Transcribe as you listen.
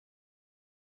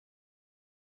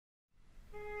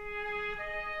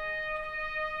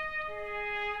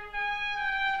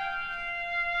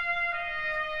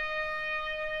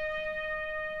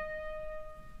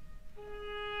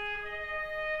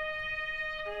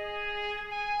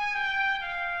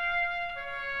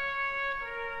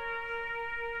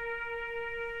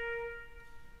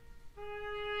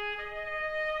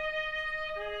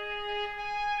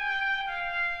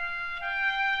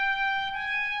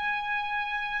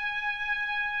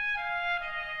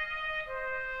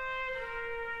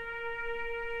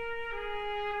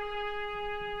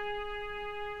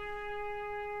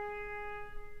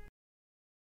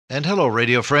And hello,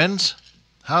 radio friends.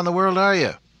 How in the world are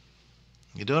you?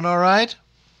 You doing all right?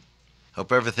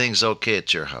 Hope everything's okay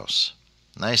at your house.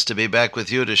 Nice to be back with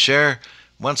you to share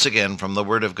once again from the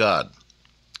Word of God.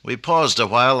 We paused a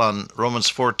while on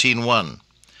Romans 14:1,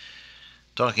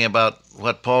 talking about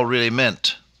what Paul really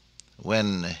meant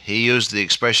when he used the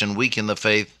expression weak in the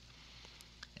faith,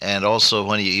 and also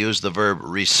when he used the verb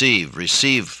receive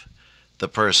the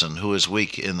person who is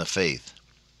weak in the faith.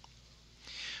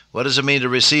 What does it mean to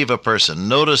receive a person?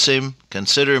 Notice him,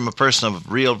 consider him a person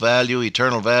of real value,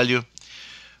 eternal value.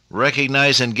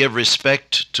 Recognize and give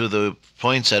respect to the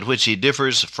points at which he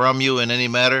differs from you in any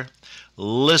matter.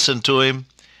 Listen to him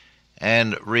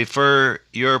and refer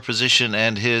your position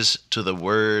and his to the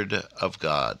Word of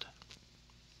God.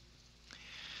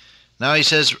 Now he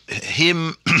says,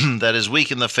 him that is weak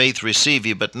in the faith receive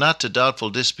ye, but not to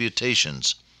doubtful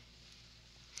disputations.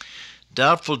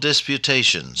 Doubtful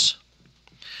disputations.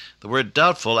 The word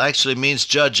doubtful actually means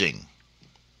judging.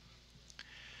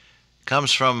 It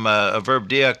comes from a verb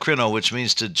diakrino, which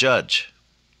means to judge.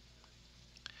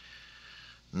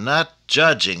 Not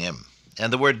judging him.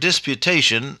 And the word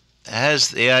disputation has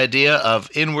the idea of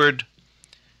inward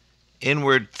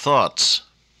thoughts.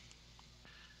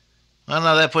 Well,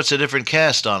 now that puts a different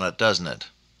cast on it, doesn't it?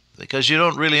 Because you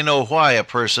don't really know why a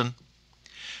person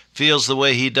feels the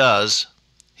way he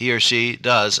or she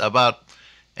does, about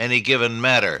any given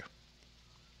matter.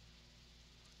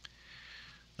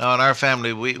 Now, in our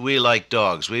family, we like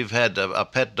dogs. We've had a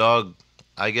pet dog,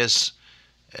 I guess,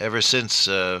 ever since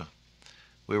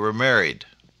we were married.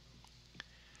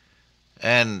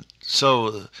 And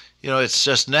so, it's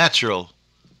just natural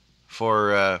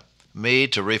for me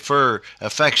to refer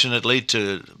affectionately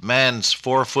to man's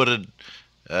four-footed,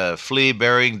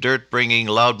 flea-bearing, dirt-bringing,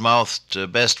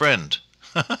 loud-mouthed best friend.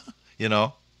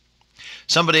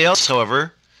 Somebody else,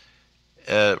 however,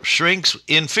 shrinks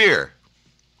in fear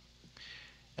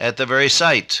at the very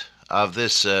sight of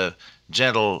this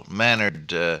gentle-mannered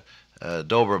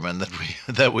Doberman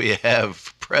that we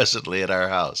have presently at our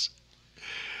house.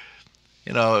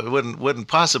 It wouldn't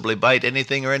possibly bite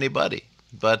anything or anybody,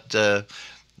 but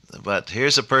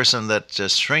here's a person that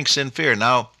just shrinks in fear.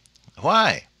 Now,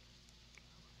 why?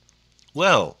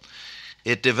 Well,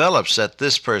 it develops that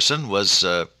this person was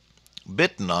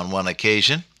bitten on one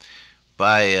occasion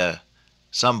by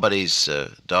somebody's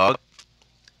dog,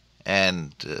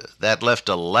 and that left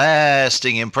a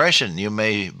lasting impression, you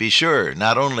may be sure,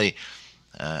 not only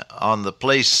on the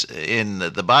place in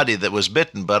the body that was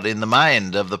bitten, but in the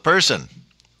mind of the person.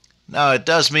 Now, it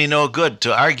does me no good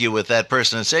to argue with that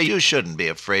person and say, you shouldn't be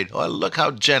afraid. Oh, look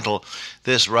how gentle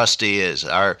this Rusty is,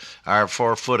 our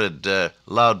four-footed,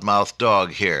 loudmouth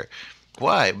dog here.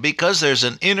 Why? Because there's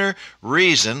an inner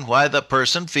reason why the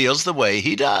person feels the way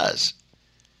he does.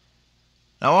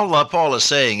 Now, all that Paul is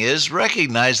saying is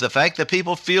recognize the fact that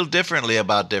people feel differently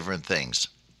about different things.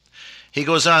 He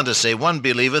goes on to say, one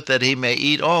believeth that he may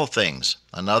eat all things.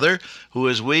 Another, who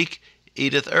is weak,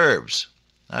 eateth herbs.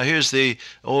 Now, here's the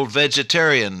old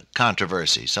vegetarian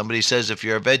controversy. Somebody says if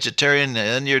you're a vegetarian,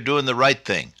 then you're doing the right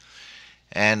thing.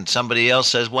 And somebody else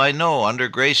says, why, no, under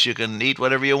grace you can eat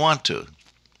whatever you want to.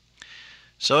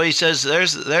 So he says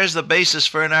there's the basis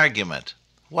for an argument.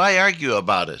 Why argue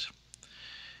about it?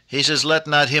 He says, let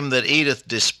not him that eateth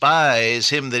despise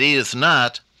him that eateth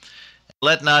not.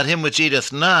 Let not him which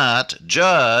eateth not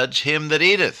judge him that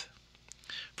eateth.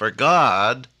 For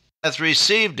God hath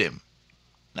received him.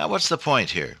 Now, what's the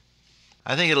point here?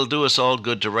 I think it'll do us all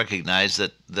good to recognize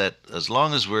that as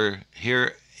long as we're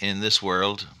here in this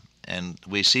world and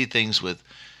we see things with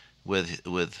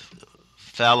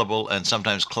fallible and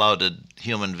sometimes clouded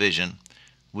human vision,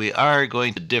 we are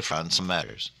going to differ on some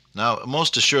matters. Now,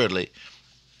 most assuredly,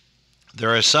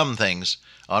 there are some things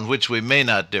on which we may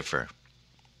not differ.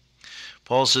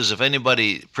 Paul says, if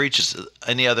anybody preaches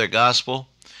any other gospel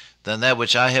than that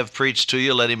which I have preached to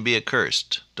you, let him be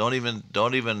accursed. Don't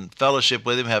even fellowship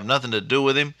with him, have nothing to do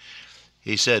with him.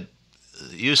 He said,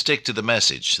 you stick to the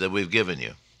message that we've given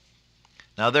you.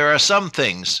 Now, there are some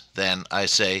things, then, I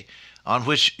say, on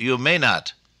which you may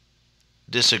not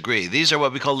disagree. These are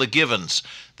what we call the givens.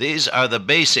 These are the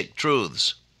basic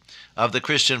truths of the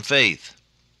Christian faith.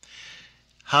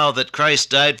 How that Christ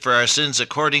died for our sins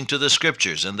according to the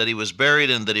Scriptures, and that he was buried,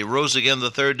 and that he rose again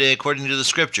the third day according to the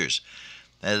Scriptures.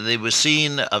 And he was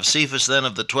seen of Cephas, then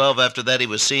of the 12. After that he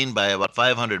was seen by about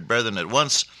 500 brethren at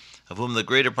once, of whom the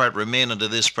greater part remain unto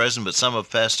this present, but some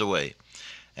have passed away.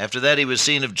 After that he was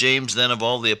seen of James, then of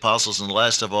all the apostles, and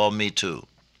last of all me too.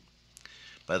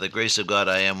 By the grace of God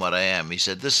I am what I am. He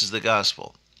said, this is the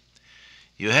gospel.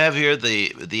 You have here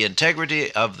the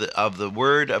integrity of the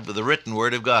word, of the written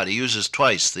word of God. He uses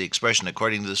twice the expression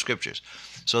according to the Scriptures.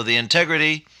 So the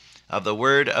integrity of the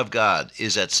word of God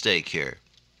is at stake here.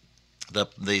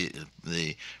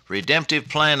 The redemptive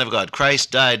plan of God. Christ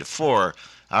died for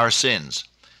our sins.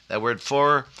 That word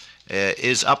 "for"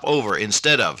 is up over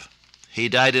instead of. He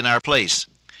died in our place.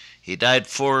 He died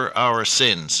for our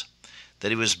sins. That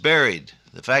he was buried.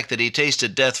 The fact that he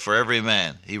tasted death for every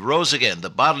man. He rose again, the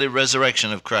bodily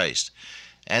resurrection of Christ.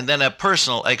 And then a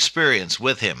personal experience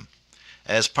with him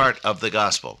as part of the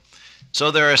gospel.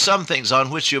 So there are some things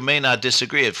on which you may not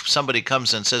disagree. If somebody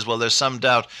comes and says, well, there's some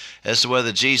doubt as to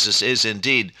whether Jesus is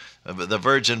indeed the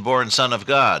virgin-born Son of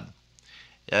God,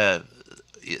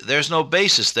 there's no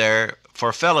basis there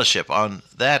for fellowship on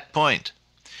that point.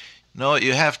 No,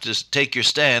 you have to take your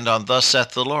stand on "Thus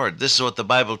saith the Lord." This is what the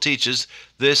Bible teaches.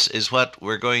 This is what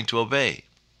we're going to obey.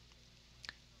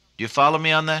 Do you follow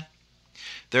me on that?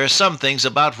 There are some things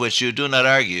about which you do not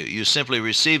argue. You simply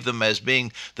receive them as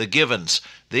being the givens.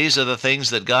 These are the things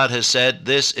that God has said,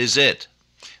 this is it.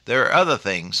 There are other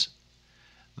things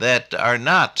that are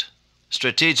not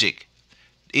strategic,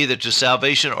 either to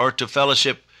salvation or to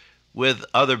fellowship with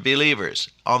other believers.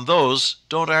 On those,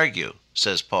 don't argue,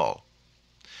 says Paul.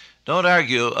 Don't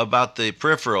argue about the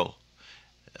peripheral.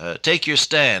 Take your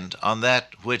stand on that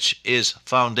which is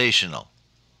foundational.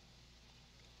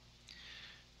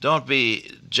 Don't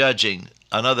be judging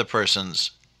another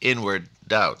person's inward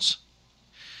doubts.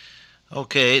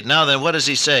 Okay, now then, what does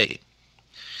he say?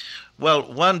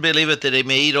 Well, one believeth that he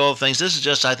may eat all things. This is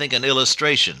just, I think, an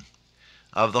illustration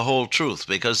of the whole truth,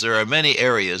 because there are many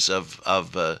areas of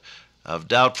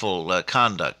doubtful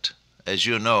conduct, as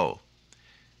you know.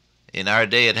 In our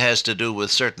day, it has to do with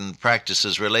certain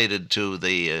practices related to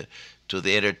the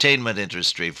entertainment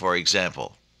industry, for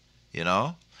example. You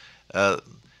know,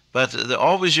 but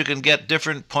always you can get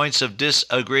different points of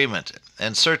disagreement,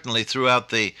 and certainly throughout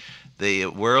the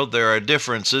world there are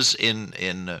differences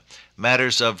in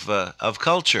matters of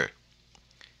culture.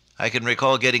 I can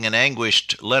recall getting an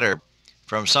anguished letter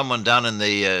from someone down in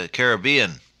the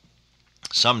Caribbean.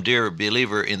 Some dear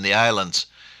believer in the islands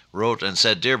wrote and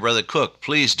said, "Dear Brother Cook,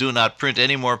 please do not print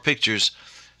any more pictures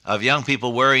of young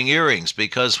people wearing earrings,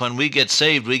 because when we get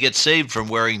saved from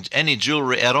wearing any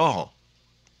jewelry at all."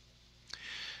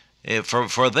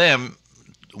 For them,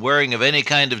 wearing of any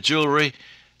kind of jewelry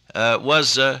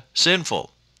was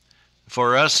sinful.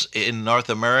 For us in North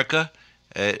America,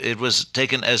 it was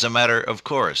taken as a matter of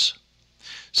course.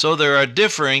 So there are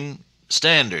differing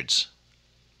standards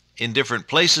in different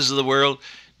places of the world,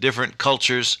 different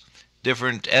cultures,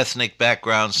 different ethnic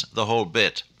backgrounds, the whole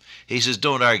bit. He says,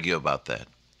 don't argue about that.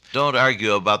 Don't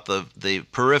argue about the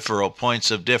peripheral points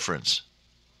of difference.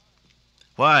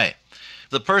 Why?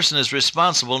 The person is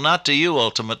responsible not to you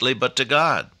ultimately, but to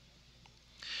God.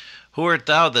 Who art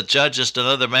thou that judgest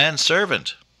another man's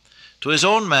servant? To his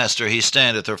own master he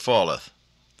standeth or falleth.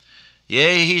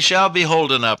 Yea, he shall be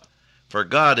holden up, for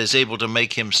God is able to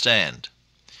make him stand.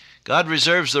 God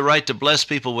reserves the right to bless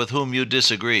people with whom you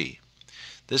disagree.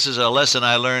 This is a lesson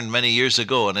I learned many years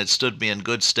ago, and it stood me in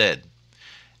good stead.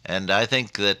 And I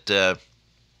think that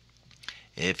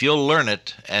if you'll learn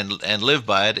it and live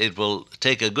by it, it will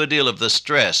take a good deal of the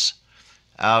stress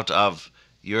out of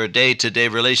your day-to-day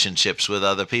relationships with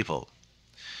other people.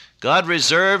 God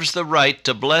reserves the right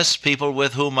to bless people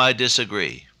with whom I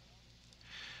disagree.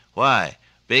 Why?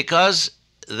 Because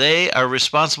they are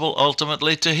responsible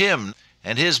ultimately to Him,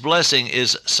 and His blessing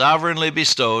is sovereignly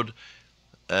bestowed,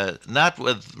 not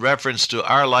with reference to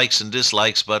our likes and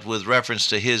dislikes, but with reference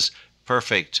to His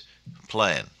perfect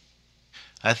plan.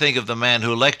 I think of the man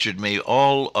who lectured me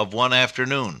all of one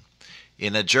afternoon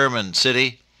in a German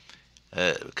city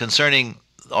concerning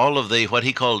all of what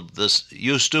he called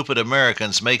 "you stupid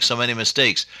Americans make so many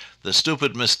mistakes," the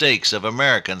stupid mistakes of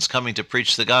Americans coming to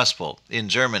preach the gospel in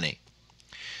Germany.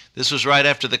 This was right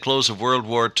after the close of World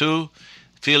War II.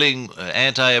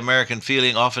 Anti-American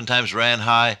feeling oftentimes ran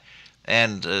high,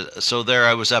 and so there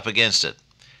I was up against it.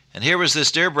 And here was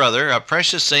this dear brother, a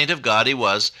precious saint of God he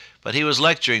was, but he was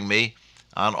lecturing me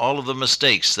on all of the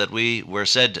mistakes that we were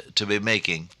said to be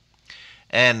making.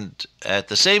 And at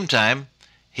the same time,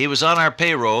 he was on our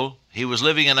payroll. He was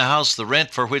living in a house, the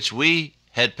rent for which we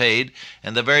had paid,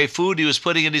 and the very food he was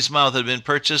putting in his mouth had been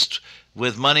purchased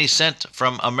with money sent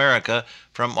from America,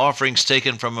 from offerings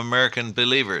taken from American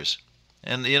believers.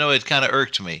 And, you know, it kind of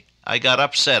irked me. I got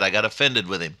upset. I got offended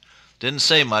with him. Didn't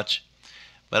say much,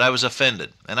 but I was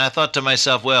offended. And I thought to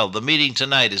myself, well, the meeting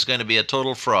tonight is going to be a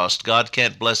total frost. God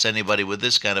can't bless anybody with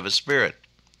this kind of a spirit.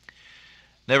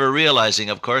 Never realizing,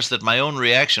 of course, that my own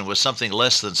reaction was something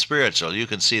less than spiritual. You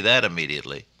can see that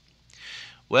immediately.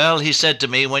 Well, he said to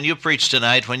me, when you preach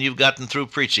tonight, when you've gotten through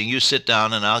preaching, you sit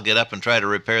down and I'll get up and try to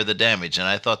repair the damage. And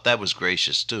I thought that was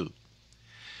gracious too.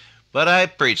 But I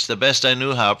preached the best I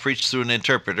knew how, preached through an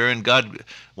interpreter, and God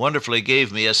wonderfully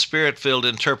gave me a spirit-filled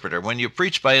interpreter. When you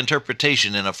preach by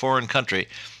interpretation in a foreign country,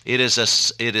 it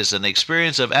is an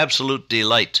experience of absolute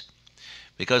delight,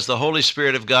 because the Holy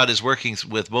Spirit of God is working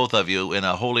with both of you in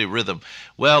a holy rhythm.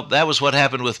 Well, that was what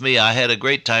happened with me. I had a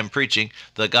great time preaching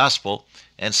the gospel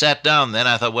and sat down. Then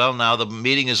I thought, well, now the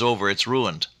meeting is over. It's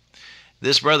ruined.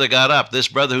 This brother got up, this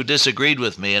brother who disagreed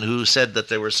with me and who said that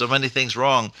there were so many things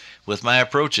wrong with my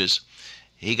approaches.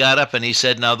 He got up and he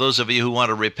said, now those of you who want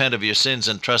to repent of your sins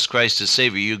and trust Christ as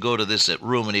Savior, you go to this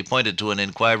room. And he pointed to an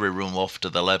inquiry room off to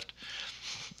the left.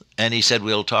 And he said,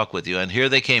 we'll talk with you. And here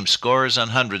they came, scores and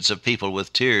hundreds of people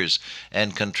with tears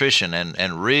and contrition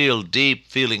and real deep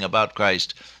feeling about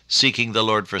Christ, seeking the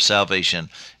Lord for salvation.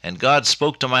 And God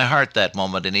spoke to my heart that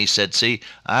moment, and he said, see,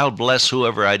 I'll bless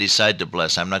whoever I decide to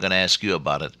bless. I'm not going to ask you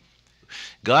about it.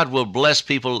 God will bless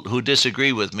people who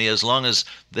disagree with me as long as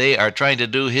they are trying to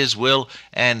do his will,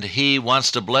 and he wants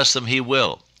to bless them, he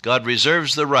will. God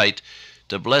reserves the right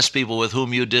to bless people with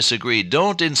whom you disagree.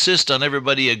 Don't insist on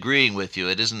everybody agreeing with you.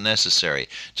 It isn't necessary.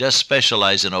 Just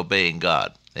specialize in obeying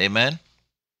God. Amen?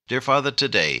 Dear Father,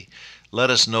 today, let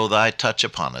us know thy touch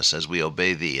upon us as we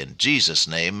obey thee. In Jesus'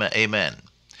 name, amen.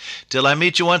 Till I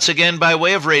meet you once again by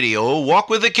way of radio, walk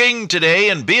with the King today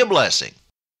and be a blessing.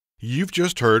 You've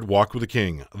just heard Walk with the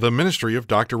King, the ministry of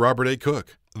Dr. Robert A.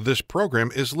 Cook. This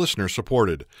program is listener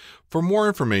supported. For more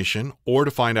information or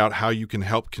to find out how you can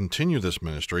help continue this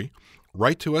ministry,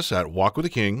 write to us at Walk with the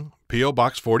King, P.O.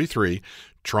 Box 43,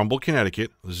 Trumbull, Connecticut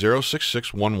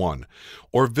 06611,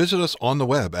 or visit us on the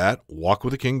web at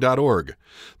walkwiththeking.org.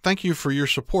 Thank you for your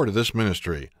support of this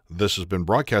ministry. This has been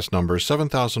broadcast number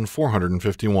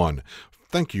 7451.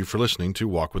 Thank you for listening to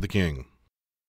Walk with the King.